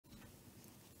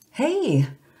Hey!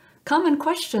 Common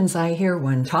questions I hear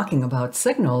when talking about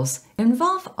signals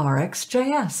involve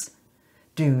RxJS.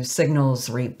 Do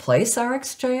signals replace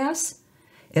RxJS?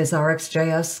 Is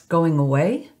RxJS going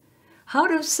away? How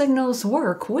do signals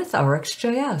work with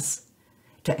RxJS?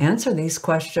 To answer these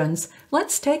questions,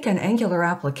 let's take an Angular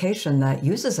application that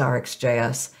uses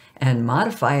RxJS and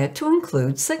modify it to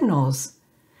include signals.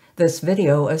 This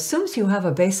video assumes you have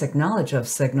a basic knowledge of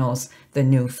signals, the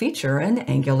new feature in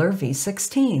Angular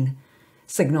v16.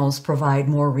 Signals provide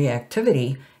more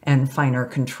reactivity and finer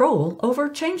control over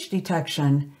change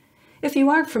detection. If you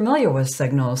aren't familiar with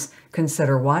signals,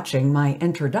 consider watching my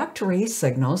introductory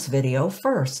signals video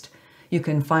first. You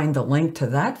can find the link to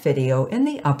that video in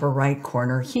the upper right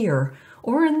corner here,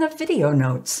 or in the video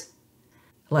notes.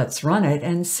 Let's run it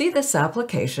and see this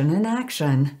application in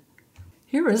action.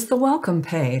 Here is the welcome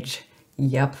page.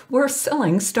 Yep, we're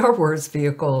selling Star Wars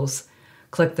vehicles.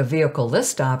 Click the Vehicle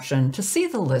List option to see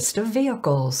the list of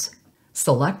vehicles.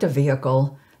 Select a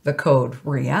vehicle, the code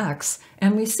reacts,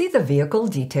 and we see the vehicle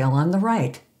detail on the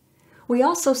right. We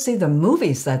also see the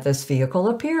movies that this vehicle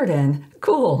appeared in.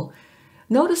 Cool!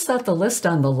 Notice that the list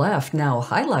on the left now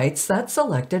highlights that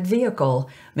selected vehicle,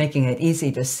 making it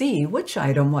easy to see which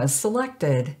item was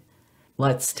selected.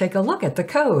 Let's take a look at the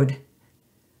code.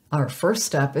 Our first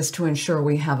step is to ensure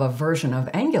we have a version of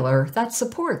Angular that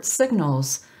supports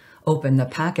signals. Open the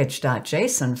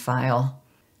package.json file,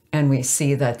 and we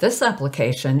see that this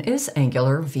application is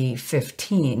Angular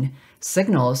v15.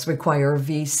 Signals require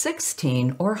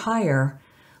v16 or higher.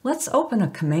 Let's open a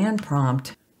command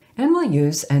prompt, and we'll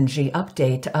use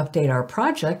ngupdate to update our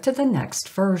project to the next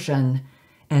version.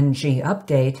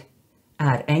 ngupdate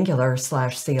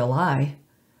 @angular/CLI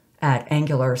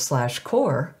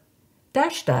 @angular/core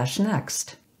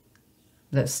 --next.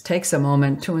 This takes a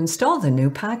moment to install the new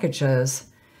packages,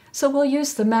 so we'll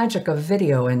use the magic of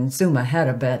video and zoom ahead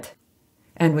a bit.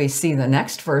 And we see the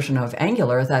next version of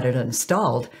Angular that it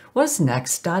installed was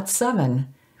next.7,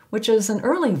 which is an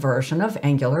early version of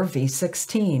Angular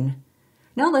v16.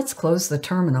 Now let's close the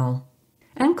terminal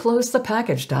and close the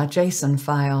package.json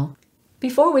file.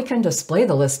 Before we can display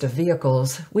the list of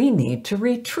vehicles, we need to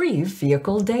retrieve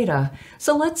vehicle data,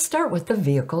 so let's start with the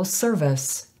vehicle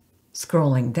service.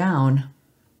 Scrolling down,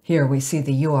 here we see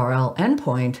the URL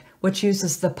endpoint, which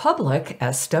uses the public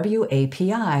SW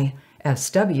API,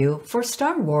 SW for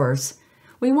Star Wars.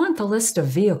 We want the list of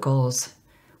vehicles.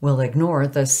 We'll ignore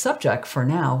the subject for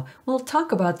now. We'll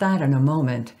talk about that in a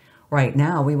moment. Right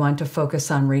now, we want to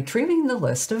focus on retrieving the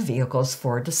list of vehicles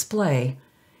for display.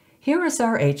 Here is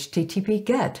our HTTP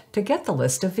GET to get the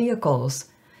list of vehicles.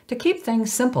 To keep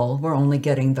things simple, we're only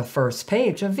getting the first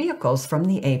page of vehicles from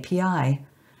the API.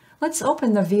 Let's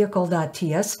open the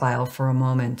vehicle.ts file for a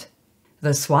moment.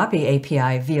 The Swappy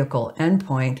API vehicle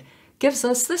endpoint gives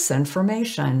us this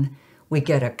information. We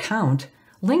get a count,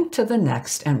 linked to the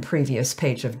next and previous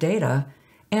page of data,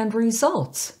 and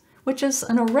results, which is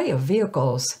an array of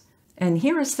vehicles. And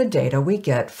here is the data we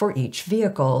get for each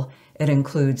vehicle. It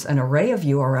includes an array of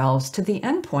URLs to the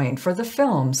endpoint for the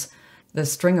films. The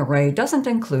string array doesn't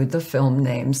include the film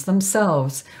names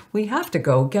themselves. We have to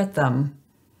go get them.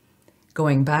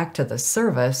 Going back to the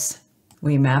service,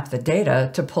 we map the data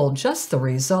to pull just the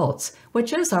results,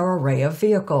 which is our array of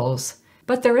vehicles.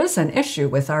 But there is an issue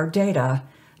with our data.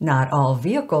 Not all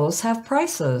vehicles have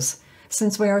prices.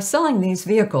 Since we are selling these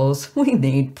vehicles, we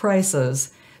need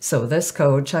prices. So this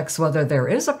code checks whether there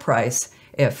is a price.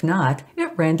 If not,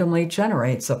 it randomly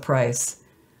generates a price.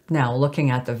 Now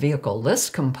looking at the vehicle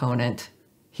list component,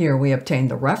 here we obtain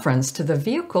the reference to the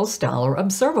vehicle's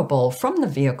 $observable from the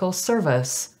vehicle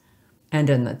service. And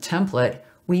in the template,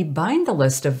 we bind the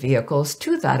list of vehicles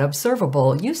to that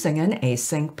observable using an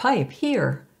async pipe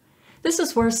here. This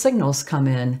is where signals come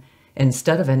in.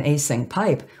 Instead of an async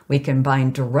pipe, we can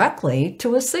bind directly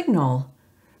to a signal.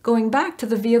 Going back to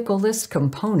the vehicle list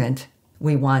component,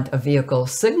 we want a vehicle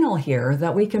signal here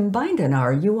that we can bind in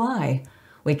our UI.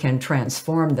 We can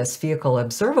transform this vehicle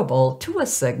observable to a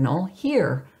signal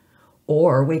here,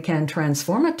 or we can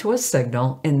transform it to a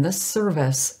signal in the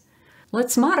service.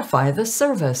 Let's modify the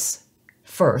service.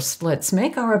 First, let's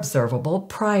make our observable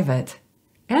private.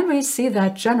 And we see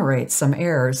that generates some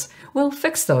errors. We'll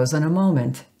fix those in a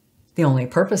moment. The only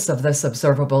purpose of this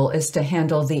observable is to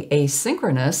handle the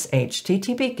asynchronous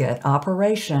HTTP GET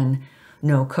operation.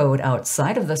 No code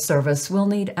outside of the service will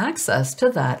need access to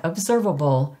that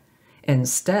observable.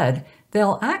 Instead,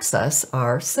 they'll access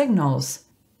our signals.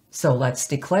 So let's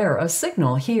declare a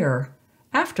signal here,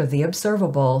 after the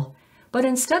observable. But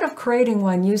instead of creating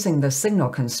one using the signal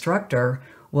constructor,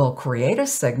 we'll create a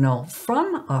signal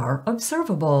from our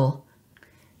observable.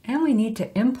 And we need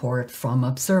to import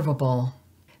fromObservable.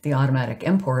 The automatic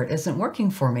import isn't working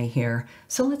for me here,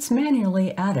 so let's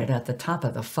manually add it at the top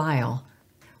of the file.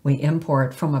 We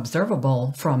import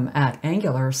fromObservable from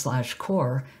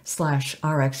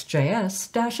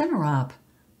 @Angular/core/RxJS-interop.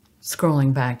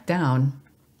 Scrolling back down,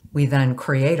 we then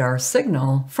create our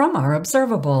signal from our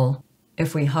observable.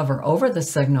 If we hover over the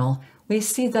signal, we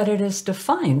see that it is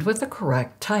defined with the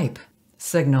correct type,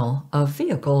 signal of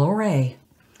vehicle array.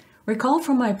 Recall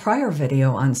from my prior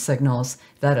video on signals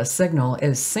that a signal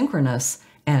is synchronous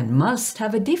and must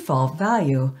have a default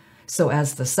value, so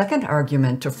as the second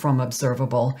argument to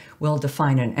fromObservable will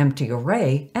define an empty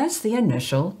array as the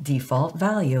initial default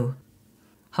value.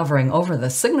 Hovering over the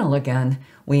signal again,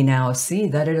 we now see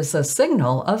that it is a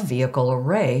signal of vehicle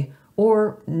array,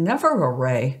 or never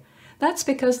array. That's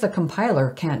because the compiler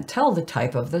can't tell the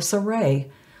type of this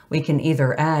array. We can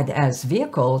either add as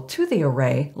vehicle to the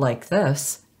array, like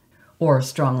this, or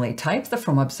strongly type the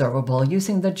fromObservable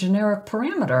using the generic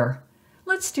parameter.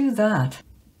 Let's do that.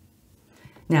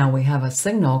 Now we have a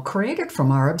signal created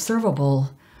from our observable.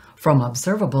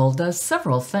 fromObservable does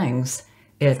several things.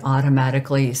 It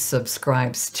automatically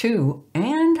subscribes to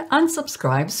and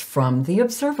unsubscribes from the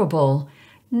observable.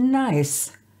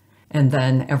 Nice. And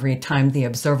then every time the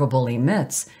observable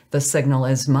emits, the signal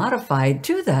is modified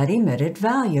to that emitted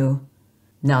value.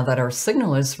 Now that our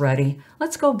signal is ready,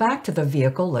 let's go back to the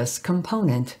vehicle list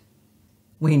component.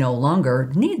 We no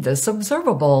longer need this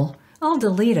observable. I'll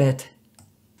delete it.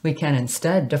 We can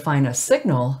instead define a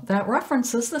signal that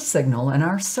references the signal in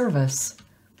our service.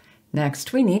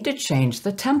 Next, we need to change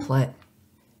the template.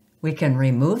 We can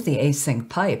remove the async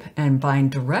pipe and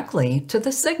bind directly to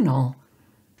the signal.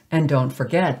 And don't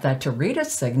forget that to read a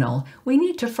signal, we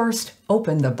need to first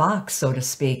open the box, so to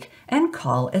speak, and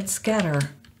call it scatter.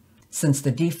 Since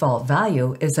the default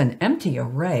value is an empty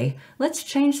array, let's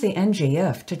change the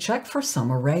ngIf to check for some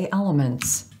array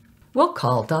elements. We'll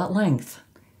call .length.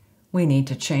 We need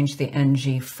to change the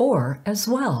ng4 as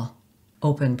well.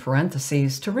 Open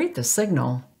parentheses to read the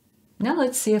signal. Now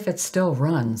let's see if it still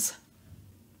runs.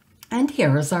 And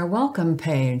here is our welcome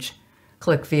page.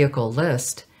 Click Vehicle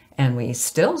List, and we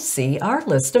still see our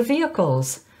list of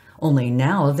vehicles. Only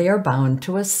now they are bound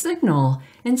to a signal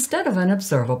instead of an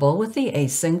observable with the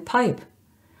async pipe.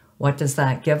 What does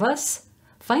that give us?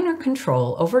 Finer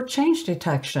control over change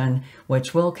detection,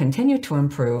 which will continue to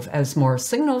improve as more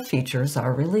signal features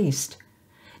are released.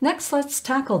 Next, let's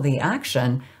tackle the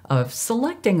action of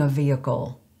selecting a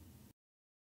vehicle.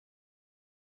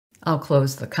 I'll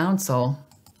close the console.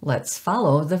 Let's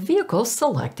follow the vehicle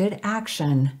selected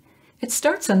action. It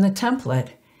starts in the template.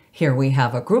 Here we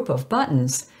have a group of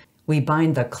buttons. We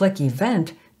bind the click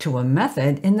event to a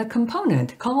method in the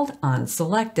component called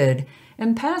onSelected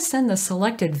and pass in the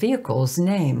selected vehicle's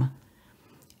name.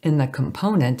 In the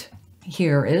component,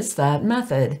 here is that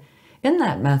method. In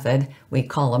that method, we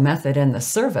call a method in the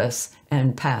service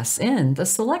and pass in the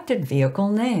selected vehicle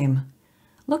name.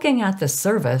 Looking at the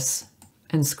service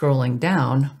and scrolling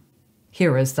down,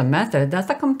 here is the method that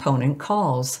the component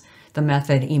calls. The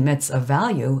method emits a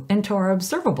value into our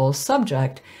observable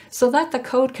subject so that the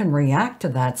code can react to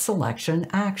that selection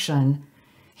action.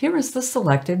 Here is the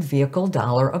selected vehicle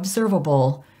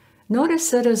 $observable.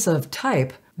 Notice it is of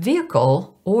type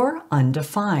vehicle or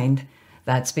undefined.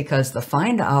 That's because the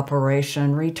find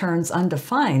operation returns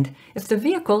undefined if the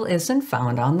vehicle isn't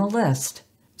found on the list.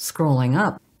 Scrolling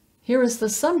up, here is the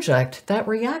subject that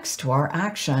reacts to our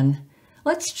action.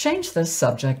 Let's change this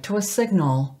subject to a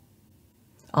signal.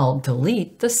 I'll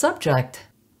delete the subject.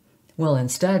 We'll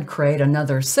instead create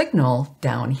another signal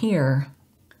down here.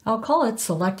 I'll call it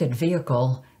selected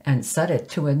vehicle and set it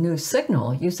to a new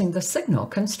signal using the signal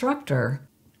constructor.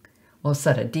 We'll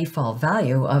set a default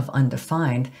value of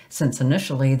undefined since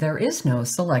initially there is no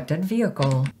selected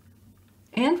vehicle.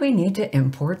 And we need to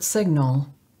import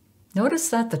signal. Notice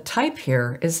that the type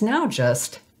here is now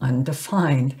just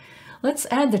undefined. Let's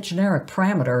add the generic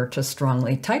parameter to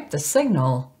strongly type the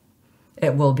signal.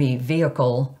 It will be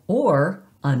vehicle or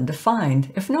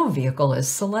undefined if no vehicle is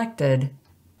selected.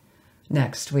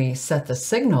 Next, we set the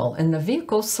signal in the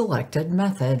vehicle selected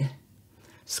method.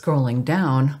 Scrolling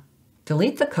down,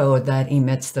 delete the code that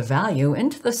emits the value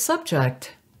into the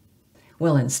subject.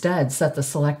 We'll instead set the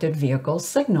selected vehicle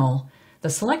signal. The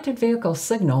selected vehicle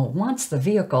signal wants the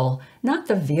vehicle, not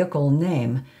the vehicle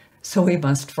name, so we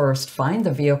must first find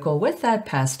the vehicle with that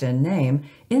passed-in name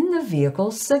in the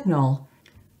vehicle signal.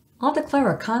 I'll declare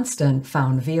a constant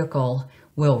found vehicle.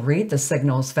 We'll read the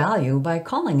signal's value by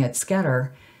calling it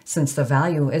scatter. Since the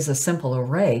value is a simple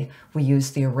array, we use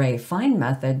the array find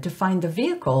method to find the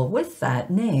vehicle with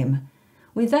that name.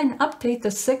 We then update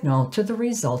the signal to the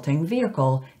resulting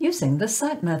vehicle using the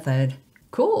set method.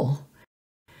 Cool!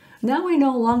 Now we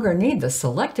no longer need the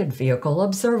selected vehicle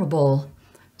observable.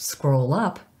 Scroll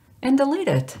up and delete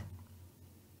it.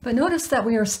 But notice that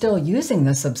we are still using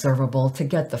this observable to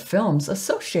get the films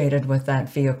associated with that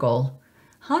vehicle.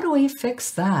 How do we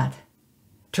fix that?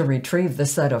 To retrieve the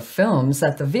set of films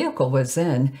that the vehicle was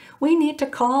in, we need to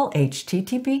call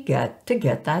HTTP-GET to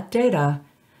get that data.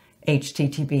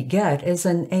 HTTP-GET is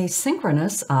an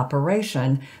asynchronous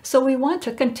operation, so we want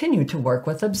to continue to work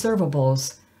with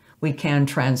observables. We can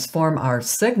transform our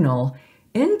signal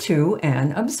into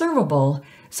an observable,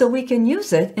 so we can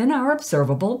use it in our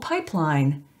observable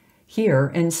pipeline.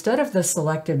 Here, instead of the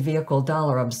selected vehicle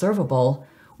 $observable,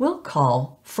 we'll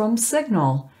call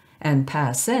fromSignal and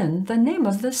pass in the name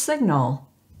of the signal.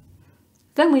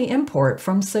 Then we import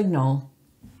fromSignal.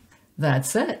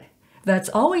 That's it. That's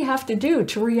all we have to do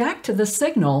to react to the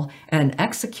signal and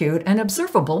execute an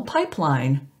observable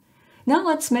pipeline. Now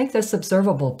let's make this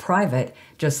observable private,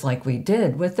 just like we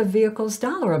did with the vehicle's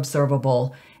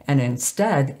 $observable, and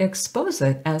instead expose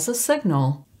it as a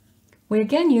signal. We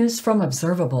again use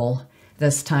fromObservable.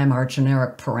 This time our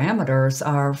generic parameters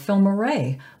are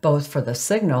filmArray, both for the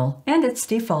signal and its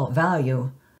default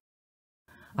value.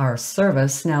 Our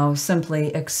service now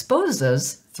simply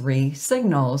exposes 3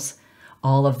 signals.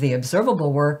 All of the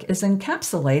observable work is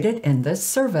encapsulated in this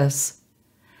service.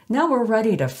 Now we're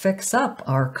ready to fix up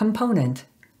our component.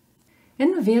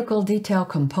 In the vehicle detail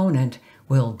component,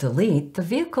 we'll delete the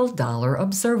vehicle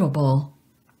 $observable.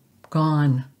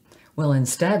 Gone. We'll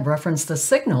instead reference the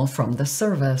signal from the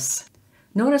service.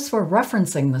 Notice we're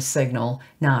referencing the signal,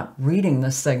 not reading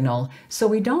the signal, so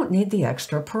we don't need the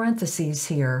extra parentheses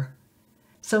here.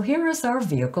 So here is our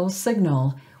vehicle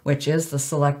signal, which is the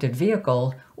selected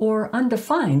vehicle, or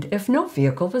undefined if no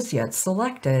vehicle was yet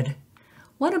selected.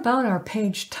 What about our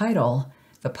page title?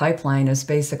 The pipeline is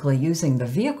basically using the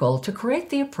vehicle to create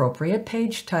the appropriate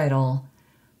page title.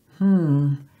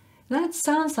 That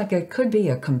sounds like it could be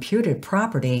a computed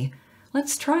property.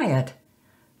 Let's try it.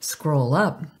 Scroll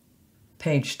up.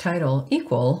 Page title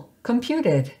equal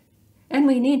computed. And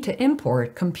we need to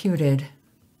import computed.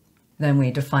 Then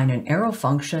we define an arrow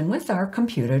function with our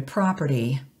computed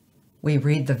property. We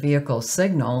read the vehicle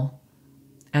signal,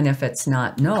 and if it's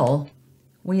not null,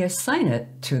 we assign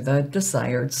it to the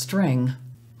desired string.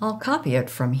 I'll copy it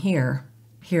from here.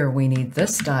 Here we need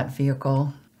this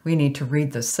 .vehicle. We need to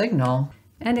read the signal,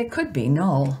 and it could be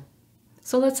null.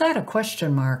 So let's add a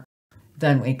question mark.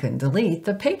 Then we can delete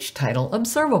the page title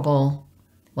observable.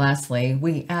 Lastly,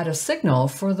 we add a signal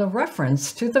for the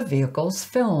reference to the vehicle's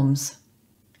films.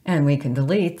 And we can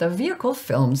delete the vehicle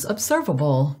films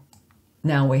observable.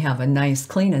 Now we have a nice,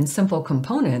 clean, and simple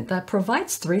component that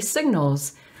provides 3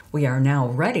 signals. We are now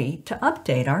ready to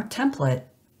update our template.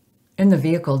 In the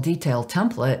vehicle detail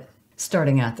template,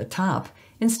 starting at the top,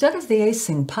 instead of the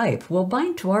async pipe, we'll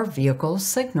bind to our vehicle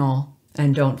signal.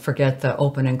 And don't forget the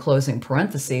open and closing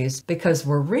parentheses because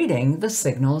we're reading the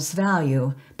signal's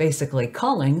value, basically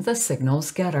calling the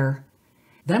signal's getter.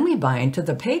 Then we bind to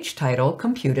the page title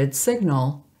computed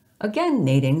signal, again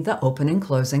needing the open and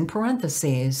closing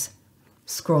parentheses.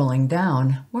 Scrolling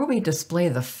down, where we display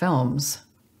the films,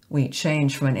 we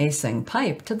change from an async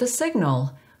pipe to the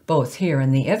signal, both here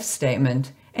in the if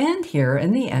statement and here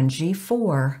in the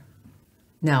ng4.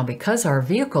 Now, because our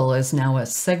vehicle is now a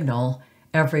signal,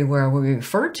 everywhere we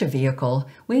refer to vehicle,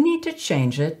 we need to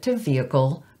change it to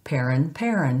vehicle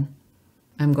paren.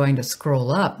 I'm going to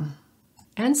scroll up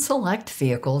and select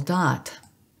vehicle dot.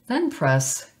 Then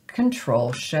press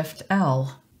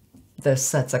Ctrl-Shift-L. This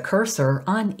sets a cursor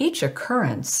on each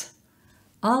occurrence.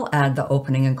 I'll add the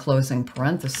opening and closing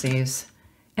parentheses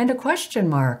and a question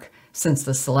mark since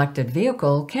the selected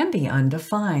vehicle can be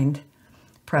undefined.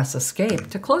 Press Escape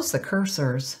to close the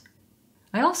cursors.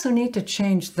 I also need to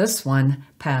change this one,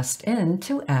 passed in,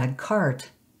 to add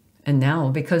cart. And now,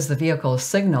 because the vehicle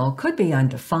signal could be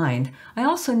undefined, I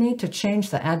also need to change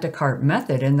the add to cart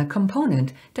method in the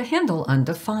component to handle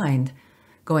undefined.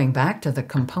 Going back to the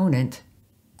component,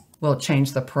 we'll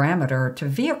change the parameter to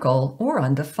vehicle or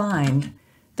undefined,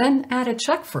 then add a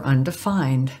check for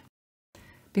undefined.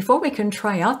 Before we can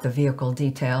try out the vehicle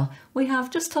detail, we have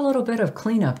just a little bit of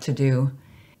cleanup to do.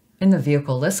 In the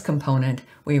vehicle list component,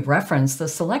 we reference the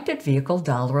selected vehicle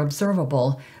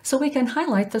 $observable so we can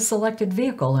highlight the selected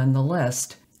vehicle in the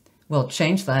list. We'll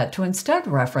change that to instead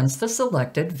reference the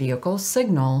selected vehicle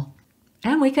signal.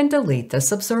 And we can delete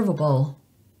this observable.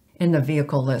 In the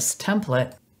vehicle list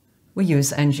template, we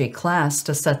use ngClass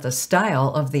to set the style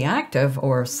of the active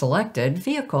or selected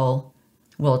vehicle.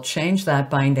 We'll change that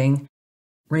binding,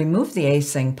 remove the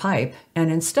async pipe, and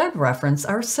instead reference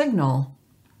our signal.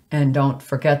 And don't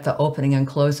forget the opening and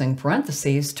closing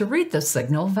parentheses to read the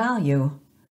signal value.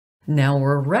 Now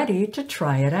we're ready to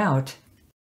try it out.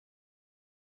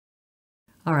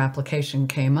 Our application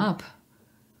came up,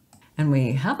 and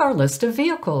we have our list of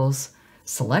vehicles.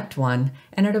 Select one,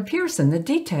 and it appears in the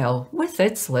detail with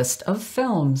its list of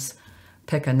films.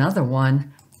 Pick another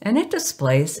one, and it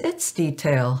displays its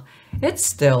detail. It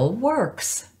still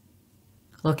works.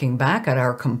 Looking back at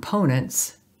our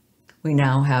components, we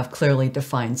now have clearly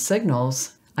defined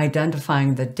signals,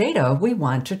 identifying the data we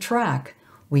want to track.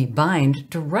 We bind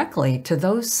directly to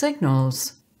those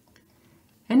signals.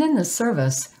 And in the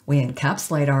service, we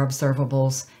encapsulate our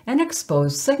observables and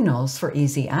expose signals for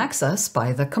easy access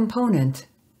by the component.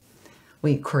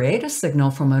 We create a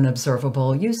signal from an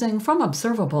observable using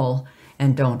fromObservable,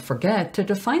 and don't forget to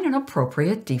define an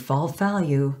appropriate default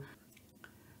value.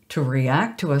 To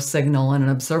react to a signal in an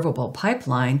observable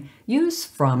pipeline, use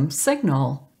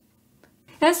fromSignal.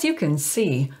 As you can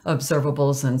see,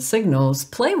 observables and signals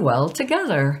play well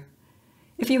together.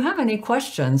 If you have any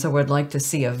questions or would like to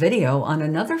see a video on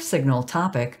another signal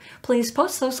topic, please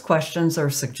post those questions or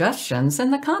suggestions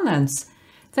in the comments.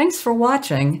 Thanks for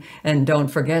watching, and don't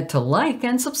forget to like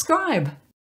and subscribe.